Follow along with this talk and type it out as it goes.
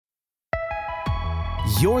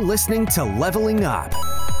You're listening to Leveling Up,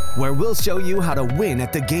 where we'll show you how to win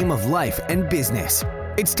at the game of life and business.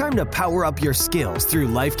 It's time to power up your skills through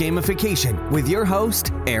life gamification with your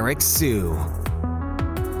host, Eric Siu. All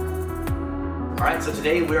right, so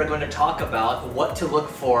today we are going to talk about what to look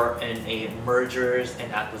for in a mergers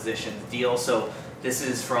and acquisitions deal. So this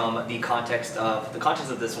is from the context of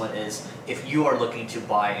this one is if you are looking to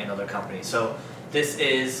buy another company. So this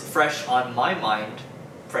is fresh in my mind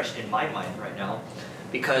right now,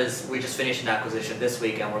 because we just finished an acquisition this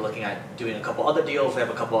week and we're looking at doing a couple other deals. We have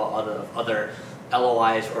a couple other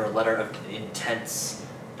LOIs or letter of intents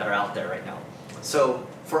that are out there right now. So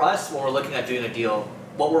for us, when we're looking at doing a deal,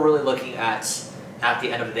 what we're really looking at the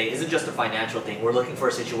end of the day isn't just a financial thing. We're looking for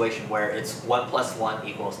a situation where it's 1 +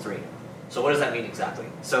 1 = 3. So what does that mean exactly?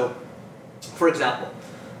 So for example,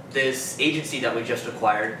 this agency that we just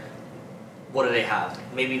acquired, what do they have?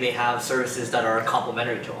 Maybe they have services that are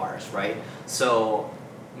complementary to ours, right? So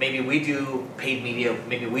maybe we do paid media,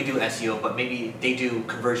 maybe we do SEO, but maybe they do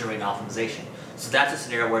conversion rate optimization. So that's a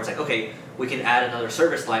scenario where it's like, okay, we can add another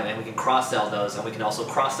service line and we can cross-sell those, and we can also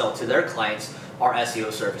cross-sell to their clients our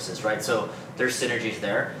SEO services, right? So there's synergies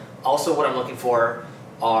there. Also, what I'm looking for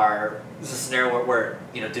is a scenario where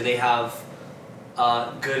do they have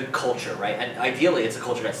good culture, right? And ideally, it's a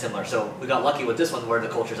culture that's similar. So we got lucky with this one where the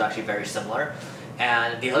culture is actually very similar.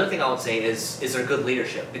 And the other thing I would say is there good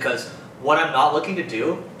leadership? Because what I'm not looking to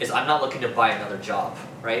do is I'm not looking to buy another job,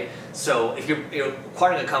 right? So if you're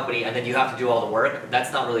acquiring a company and then you have to do all the work,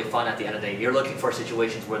 that's not really fun at the end of the day. You're looking for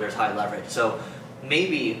situations where there's high leverage. So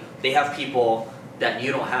maybe they have people that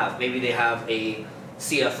you don't have. Maybe they have a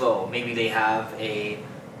CFO. Maybe they have a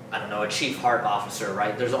chief heart officer,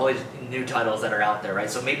 right? There's always new titles that are out there,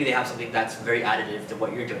 right? So maybe they have something that's very additive to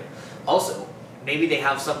what you're doing. Also, maybe they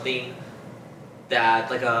have something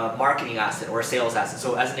that like a marketing asset or a sales asset.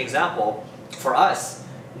 So as an example, for us,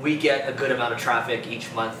 we get a good amount of traffic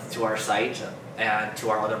each month to our site and to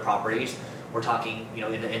our other properties. We're talking,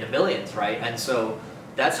 in the millions, right? And so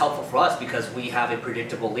that's helpful for us because we have a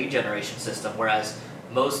predictable lead generation system, whereas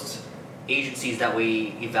most agencies that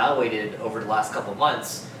we evaluated over the last couple of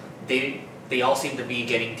months, they all seem to be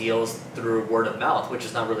getting deals through word of mouth, which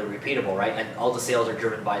is not really repeatable, right? And all the sales are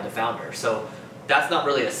driven by the founder. So that's not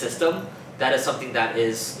really a system. That is something that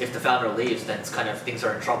is, if the founder leaves, then it's kind of things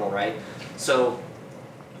are in trouble, right? So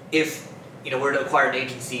if we're to acquire an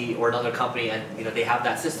agency or another company and they have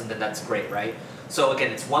that system, then that's great, right? So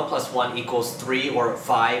again, it's 1 + 1 = 3 or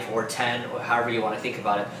 5 or 10 or however you want to think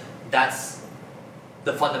about it. That's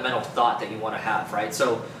the fundamental thought that you want to have, right?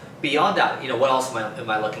 So beyond that, what else am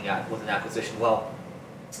I looking at with an acquisition? Well,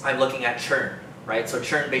 I'm looking at churn, right? So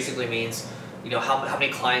churn basically means, how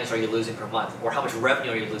many clients are you losing per month, or how much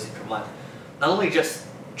revenue are you losing per month? Not only just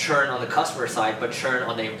churn on the customer side, but churn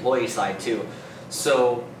on the employee side too.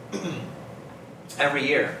 So every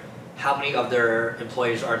year, how many of their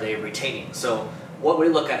employees are they retaining? So what we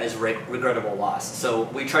look at is regrettable loss. So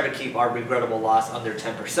we try to keep our regrettable loss under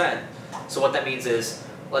 10%. So what that means is,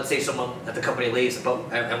 let's say someone at the company leaves,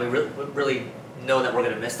 and we really know that we're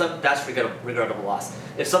going to miss them, that's regrettable loss.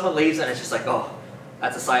 If someone leaves and it's just like, oh,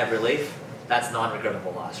 that's a sigh of relief, that's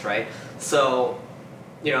non-regrettable loss, right? So,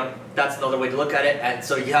 that's another way to look at it. And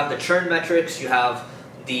so you have the churn metrics, you have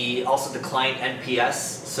also the client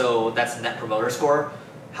NPS, so that's the net promoter score.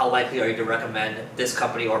 How likely are you to recommend this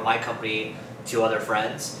company or my company to other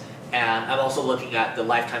friends? And I'm also looking at the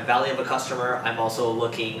lifetime value of a customer. I'm also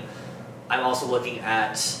looking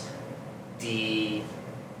at the,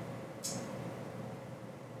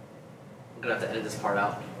 I'm gonna have to edit this part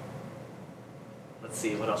out. Let's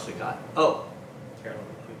see what else we got. Oh, here,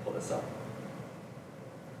 let me pull this up.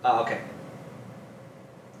 Okay.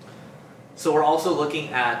 So we're also looking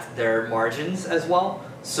at their margins as well.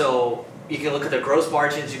 So you can look at their gross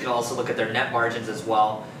margins. You can also look at their net margins as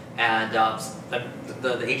well. And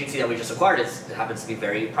the agency that we just acquired happens to be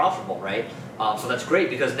very profitable, right? So that's great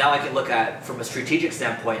because now I can look at, from a strategic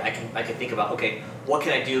standpoint, I can think about, okay, what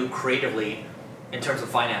can I do creatively in terms of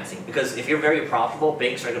financing? Because if you're very profitable,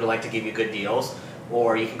 banks are going to like to give you good deals,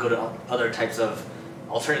 or you can go to other types of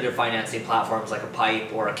alternative financing platforms like a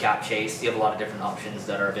PIPE or a CapChase. You have a lot of different options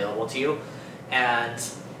that are available to you. And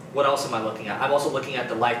what else am I looking at? I'm also looking at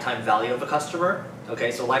the lifetime value of a customer.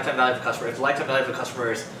 Okay, so lifetime value of a customer. If the lifetime value of a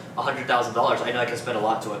customer is $100,000, I know I can spend a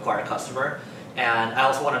lot to acquire a customer. And I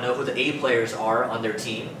also want to know who the A players are on their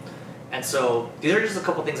team. And so these are just a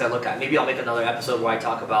couple things I look at. Maybe I'll make another episode where I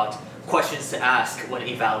talk about questions to ask when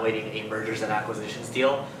evaluating a mergers and acquisitions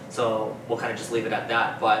deal. So we'll kind of just leave it at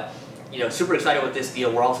that. But super excited with this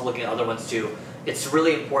deal. We're also looking at other ones too. It's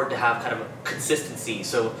really important to have kind of a consistency.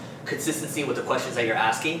 So consistency with the questions that you're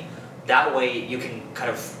asking, that way you can kind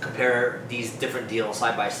of compare these different deals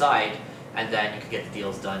side by side, and then you can get the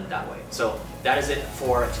deals done that way. So that is it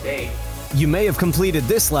for today. You may have completed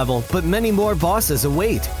this level, but many more bosses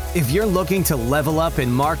await. If you're looking to level up in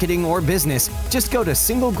marketing or business, just go to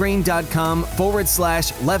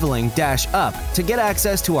singlegrain.com/leveling-up to get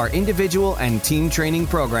access to our individual and team training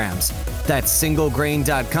programs. That's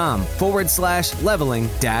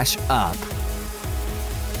singlegrain.com/leveling-up.